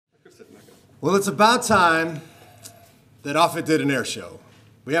Well, it's about time that Offutt did an air show.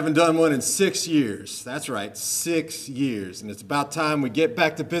 We haven't done one in 6 years. That's right, 6 years. And it's about time we get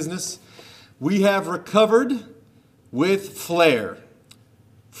back to business. We have recovered with flair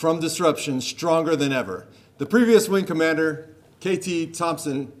from disruption, stronger than ever. The previous wing commander, KT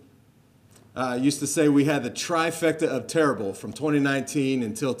Thompson, used to say we had the trifecta of terrible from 2019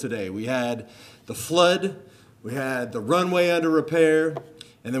 until today. We had the flood, we had the runway under repair,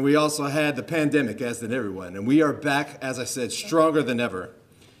 and then we also had the pandemic, as did everyone. And we are back, as I said, stronger than ever.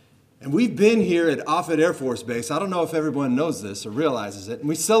 And we've been here at Offutt Air Force Base. I don't know if everyone knows this or realizes it. And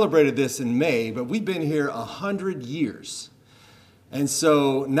we celebrated this in May, but we've been here 100 years. And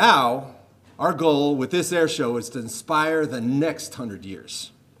so now, our goal with this air show is to inspire the next 100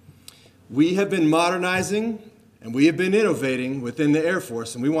 years. We have been modernizing and we have been innovating within the Air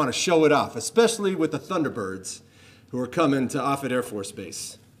Force, and we want to show it off, especially with the Thunderbirds who are coming to Offutt Air Force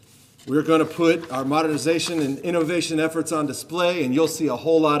Base. We're going to put our modernization and innovation efforts on display, and you'll see a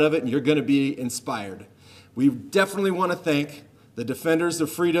whole lot of it, and you're going to be inspired. We definitely want to thank the Defenders of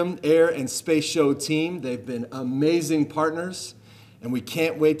Freedom Air and Space Show team. They've been amazing partners, and we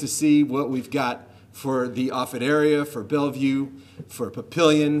can't wait to see what we've got for the Offutt area, for Bellevue, for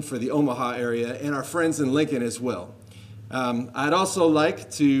Papillion, for the Omaha area, and our friends in Lincoln as well. I'd also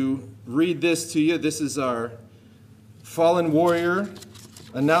like to read this to you. This is our Fallen Warrior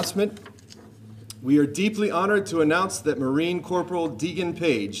announcement. We are deeply honored to announce that Marine Corporal Deegan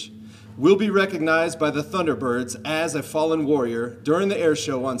Page will be recognized by the Thunderbirds as a fallen warrior during the air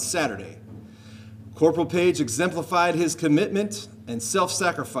show on Saturday. Corporal Page exemplified his commitment and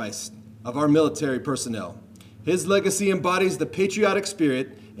self-sacrifice of our military personnel. His legacy embodies the patriotic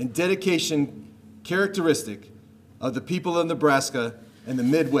spirit and dedication characteristic of the people of Nebraska and the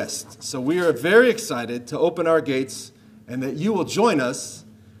Midwest. So we are very excited to open our gates and that you will join us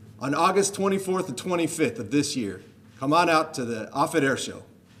on August 24th and 25th of this year. Come on out to the Offutt Air Show.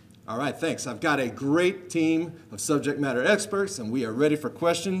 All right, thanks. I've got a great team of subject matter experts, and we are ready for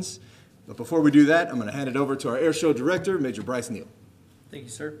questions. But before we do that, I'm going to hand it over to our Air Show Director, Major Bryce Neal. Thank you,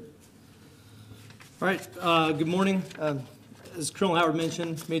 sir. All right, good morning. As Colonel Howard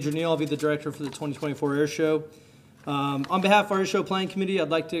mentioned, Major Neal, I'll be the Director for the 2024 Air Show. On behalf of our Air Show Planning Committee, I'd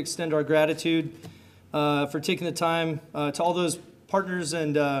like to extend our gratitude for taking the time to all those partners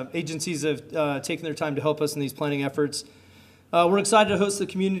and agencies that have taken their time to help us in these planning efforts. We're excited to host the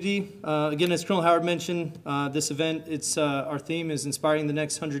community. Again, as Colonel Howard mentioned, this event, our theme is Inspiring the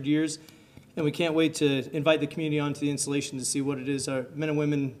Next 100 Years, and we can't wait to invite the community onto the installation to see what it is our men and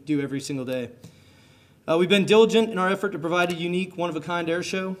women do every single day. We've been diligent in our effort to provide a unique, one-of-a-kind air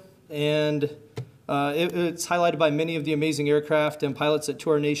show, and it's highlighted by many of the amazing aircraft and pilots that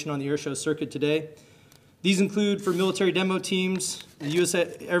tour our nation on the air show circuit today. These include, for military demo teams, the U.S.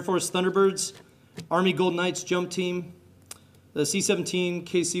 Air Force Thunderbirds, Army Golden Knights Jump Team, the C-17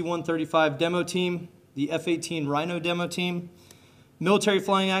 KC-135 Demo Team, the F-18 Rhino Demo Team, military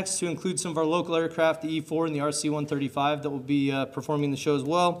flying acts to include some of our local aircraft, the E-4 and the RC-135 that will be performing the show as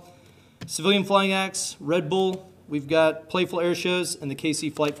well, civilian flying acts, Red Bull, we've got Playful Air Shows, and the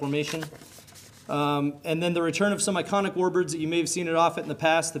KC Flight Formation. And then the return of some iconic warbirds that you may have seen at Offutt in the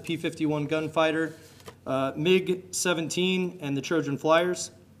past, the P-51 Gunfighter, MiG-17, and the Trojan Flyers,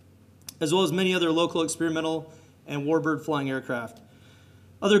 as well as many other local experimental and warbird flying aircraft.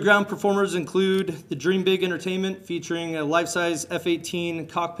 Other ground performers include the Dream Big Entertainment, featuring a life-size F-18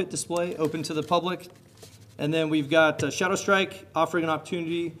 cockpit display open to the public. And then we've got Shadow Strike, offering an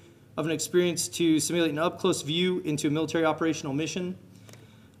opportunity of an experience to simulate an up-close view into a military operational mission.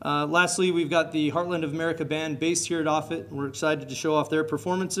 Lastly, we've got the Heartland of America Band based here at Offutt, and we're excited to show off their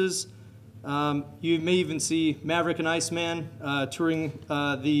performances. You may even see Maverick and Iceman touring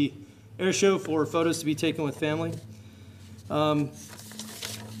the air show for photos to be taken with family. One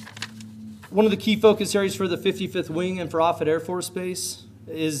of the key focus areas for the 55th Wing and for Offutt Air Force Base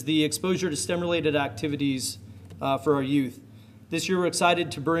is the exposure to STEM-related activities for our youth. This year we're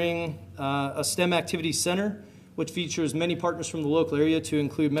excited to bring a STEM Activities Center, which features many partners from the local area to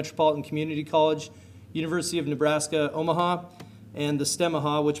include Metropolitan Community College, University of Nebraska, Omaha, and the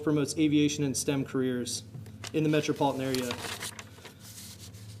STEMaha, which promotes aviation and STEM careers in the metropolitan area.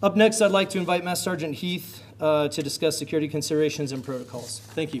 Up next, I'd like to invite Master Sergeant Heath to discuss security considerations and protocols.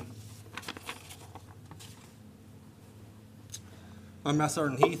 Thank you. I'm Master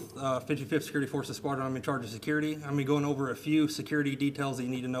Sergeant Heath, 55th Security Forces Squadron. I'm in charge of security. I'm going to be going over a few security details that you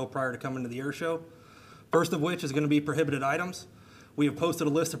need to know prior to coming to the air show. First of which is going to be prohibited items. We have posted a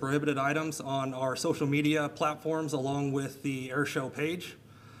list of prohibited items on our social media platforms along with the air show page.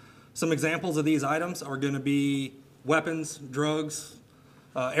 Some examples of these items are going to be weapons, drugs,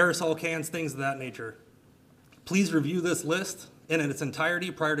 aerosol cans, things of that nature. Please review this list in its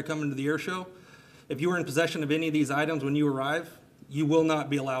entirety prior to coming to the air show. If you are in possession of any of these items when you arrive, you will not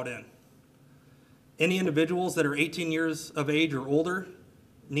be allowed in. Any individuals that are 18 years of age or older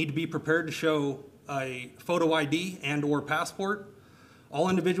need to be prepared to show a photo ID and or passport. All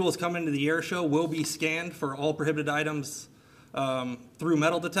individuals coming to the air show will be scanned for all prohibited items through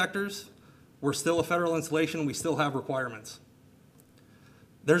metal detectors. We're still a federal installation. We still have requirements.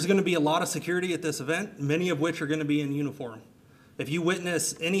 There's going to be a lot of security at this event, many of which are going to be in uniform. If you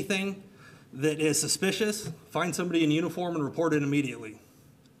witness anything that is suspicious, find somebody in uniform and report it immediately.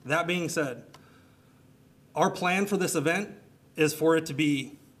 That being said, our plan for this event is for it to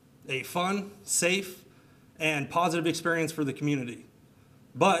be a fun, safe, and positive experience for the community.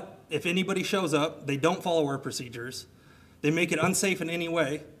 But if anybody shows up, they don't follow our procedures, they make it unsafe in any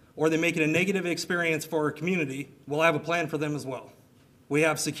way, or they make it a negative experience for our community, we'll have a plan for them as well. We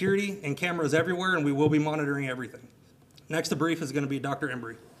have security and cameras everywhere, and we will be monitoring everything. Next to brief is going to be Dr.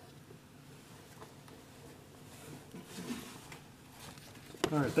 Embry.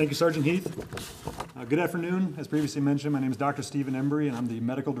 All right, thank you, Sergeant Heath. Good afternoon. As previously mentioned, my name is Dr. Stephen Embry, and I'm the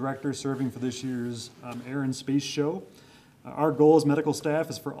medical director serving for this year's Air and Space Show. Our goal as medical staff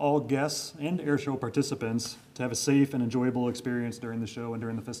is for all guests and air show participants to have a safe and enjoyable experience during the show and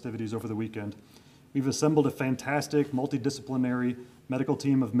during the festivities over the weekend. We've assembled a fantastic multidisciplinary medical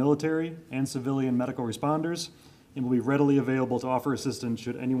team of military and civilian medical responders, and will be readily available to offer assistance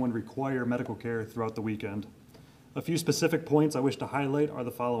should anyone require medical care throughout the weekend. A few specific points I wish to highlight are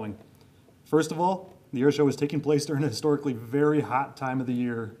the following. First of all, the air show is taking place during a historically very hot time of the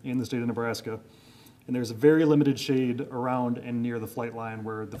year in the state of Nebraska, and there's a very limited shade around and near the flight line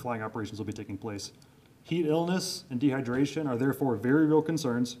where the flying operations will be taking place. Heat illness and dehydration are therefore very real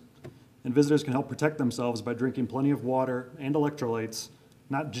concerns, and visitors can help protect themselves by drinking plenty of water and electrolytes,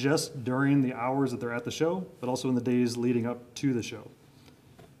 not just during the hours that they're at the show, but also in the days leading up to the show.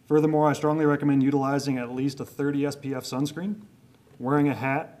 Furthermore, I strongly recommend utilizing at least a 30 SPF sunscreen, wearing a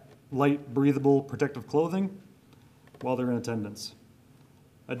hat, light, breathable, protective clothing while they're in attendance.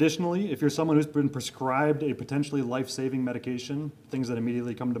 Additionally, if you're someone who's been prescribed a potentially life-saving medication, things that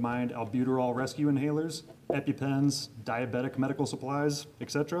immediately come to mind, albuterol rescue inhalers, EpiPens, diabetic medical supplies,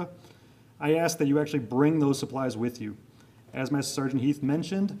 etc., I ask that you actually bring those supplies with you. As Master Sergeant Heath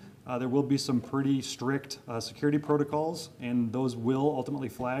mentioned, there will be some pretty strict security protocols, and those will ultimately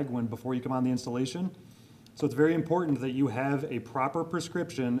flag before you come on the installation. So it's very important that you have a proper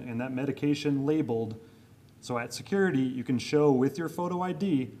prescription and that medication labeled, so at security you can show with your photo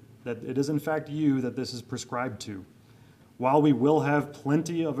ID that it is in fact you that this is prescribed to. While we will have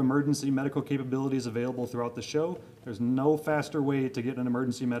plenty of emergency medical capabilities available throughout the show, there's no faster way to get an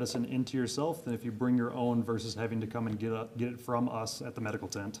emergency medicine into yourself than if you bring your own versus having to come and get it from us at the medical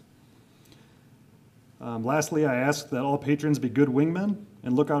tent. Lastly, I ask that all patrons be good wingmen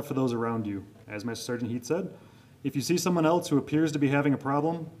and look out for those around you. As Master Sergeant Heath said, if you see someone else who appears to be having a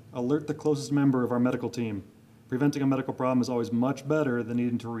problem, alert the closest member of our medical team. Preventing a medical problem is always much better than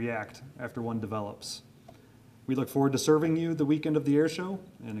needing to react after one develops. We look forward to serving you the weekend of the air show,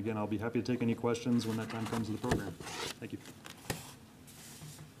 and again, I'll be happy to take any questions when that time comes to the program. Thank you.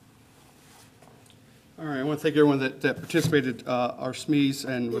 All right, I want to thank everyone that participated, our SMEs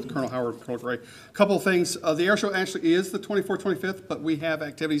and with Colonel Howard and Colonel Gray. A couple of things. The air show actually is the 24th, 25th, but we have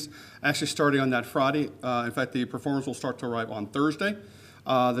activities actually starting on that Friday. In fact, the performers will start to arrive on Thursday.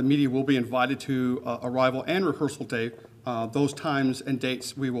 The media will be invited to arrival and rehearsal day. Those times and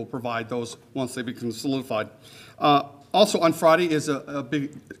dates, we will provide those once they become solidified. Also on Friday is a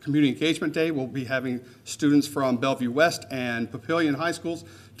big community engagement day. We'll be having students from Bellevue West and Papillion High Schools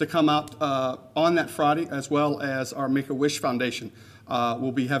to come out on that Friday, as well as our Make-A-Wish Foundation.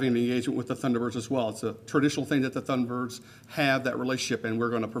 We'll be having an engagement with the Thunderbirds as well. It's a traditional thing that the Thunderbirds have, that relationship, and we're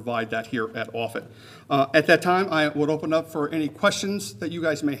going to provide that here at Offutt. At that time, I would open up for any questions that you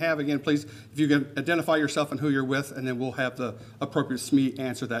guys may have. Again, please, if you can identify yourself and who you're with, and then we'll have the appropriate SME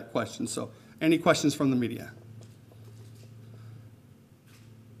answer that question. So, any questions from the media?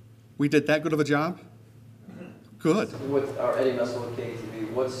 We did that good of a job? Good. With our Eddie Messel with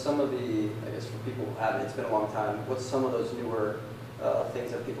KTV, what's some of the, I guess for people who haven't, it's been a long time, what's some of those newer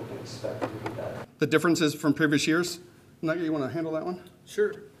things that people can expect with that? The differences from previous years? Naga, you want to handle that one?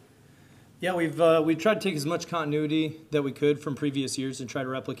 Sure. Yeah, we've tried to take as much continuity that we could from previous years and try to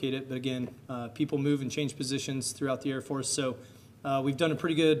replicate it. But again, people move and change positions throughout the Air Force, so we've done a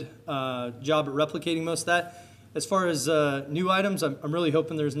pretty good job at replicating most of that. As far as new items, I'm really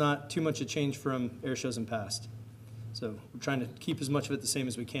hoping there's not too much a change from air shows in past. So we're trying to keep as much of it the same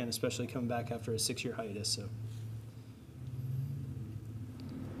as we can, especially coming back after a 6-year hiatus. So.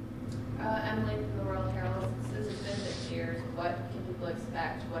 Emily from the World Herald. Since it's been 6 years, what can people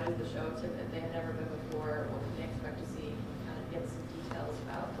expect? What is the show tip if they have never been before? What can they expect to see? Kind of give some details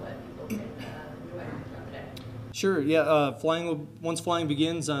about what people can enjoy throughout the day. Sure, yeah. Once flying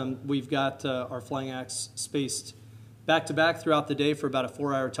begins, we've got our flying acts spaced back-to-back throughout the day for about a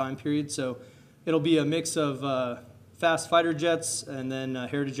 4-hour time period. So it'll be a mix of fast fighter jets and then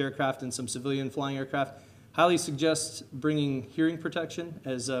heritage aircraft and some civilian flying aircraft. Highly suggest bringing hearing protection,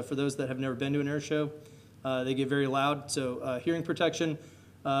 as for those that have never been to an air show, they get very loud. So hearing protection,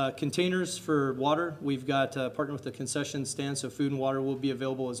 containers for water. We've got partnered with the concession stand, so food and water will be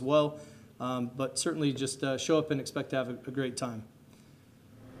available as well. But certainly just show up and expect to have a great time.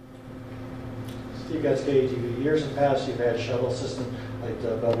 Steve KTV. Years in past, you've had shuttle system like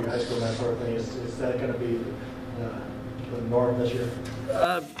the Bellevue High School and that sort of thing. Is that going to be the norm this year?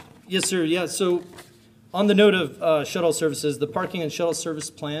 Yes, sir. Yeah. So, on the note of shuttle services, the parking and shuttle service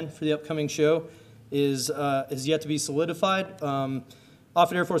plan for the upcoming show is yet to be solidified.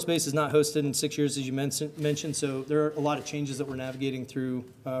 Offutt Air Force Base is not hosted in 6 years, as you mentioned. So there are a lot of changes that we're navigating through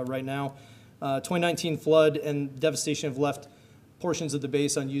right now. 2019 flood and devastation have left portions of the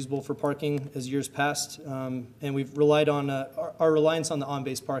base unusable for parking as years passed, and we've relied on our reliance on the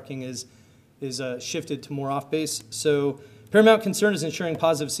on-base parking is shifted to more off-base. So paramount concern is ensuring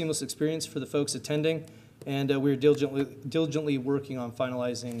positive, seamless experience for the folks attending, and we're diligently working on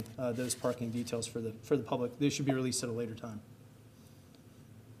finalizing those parking details for the public. They should be released at a later time.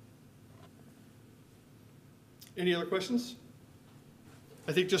 Any other questions?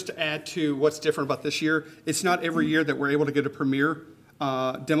 I think just to add to what's different about this year, it's not every year that we're able to get a premier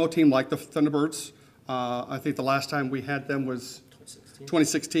demo team like the Thunderbirds. I think the last time we had them was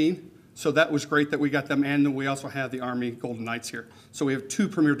 2016. So that was great that we got them, and then we also have the Army Golden Knights here. So we have 2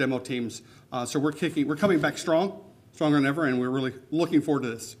 premier demo teams. So we're coming back stronger than ever, and we're really looking forward to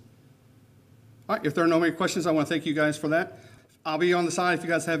this. All right, if there are no more questions, I want to thank you guys for that. I'll be on the side if you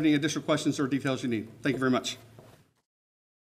guys have any additional questions or details you need. Thank you very much.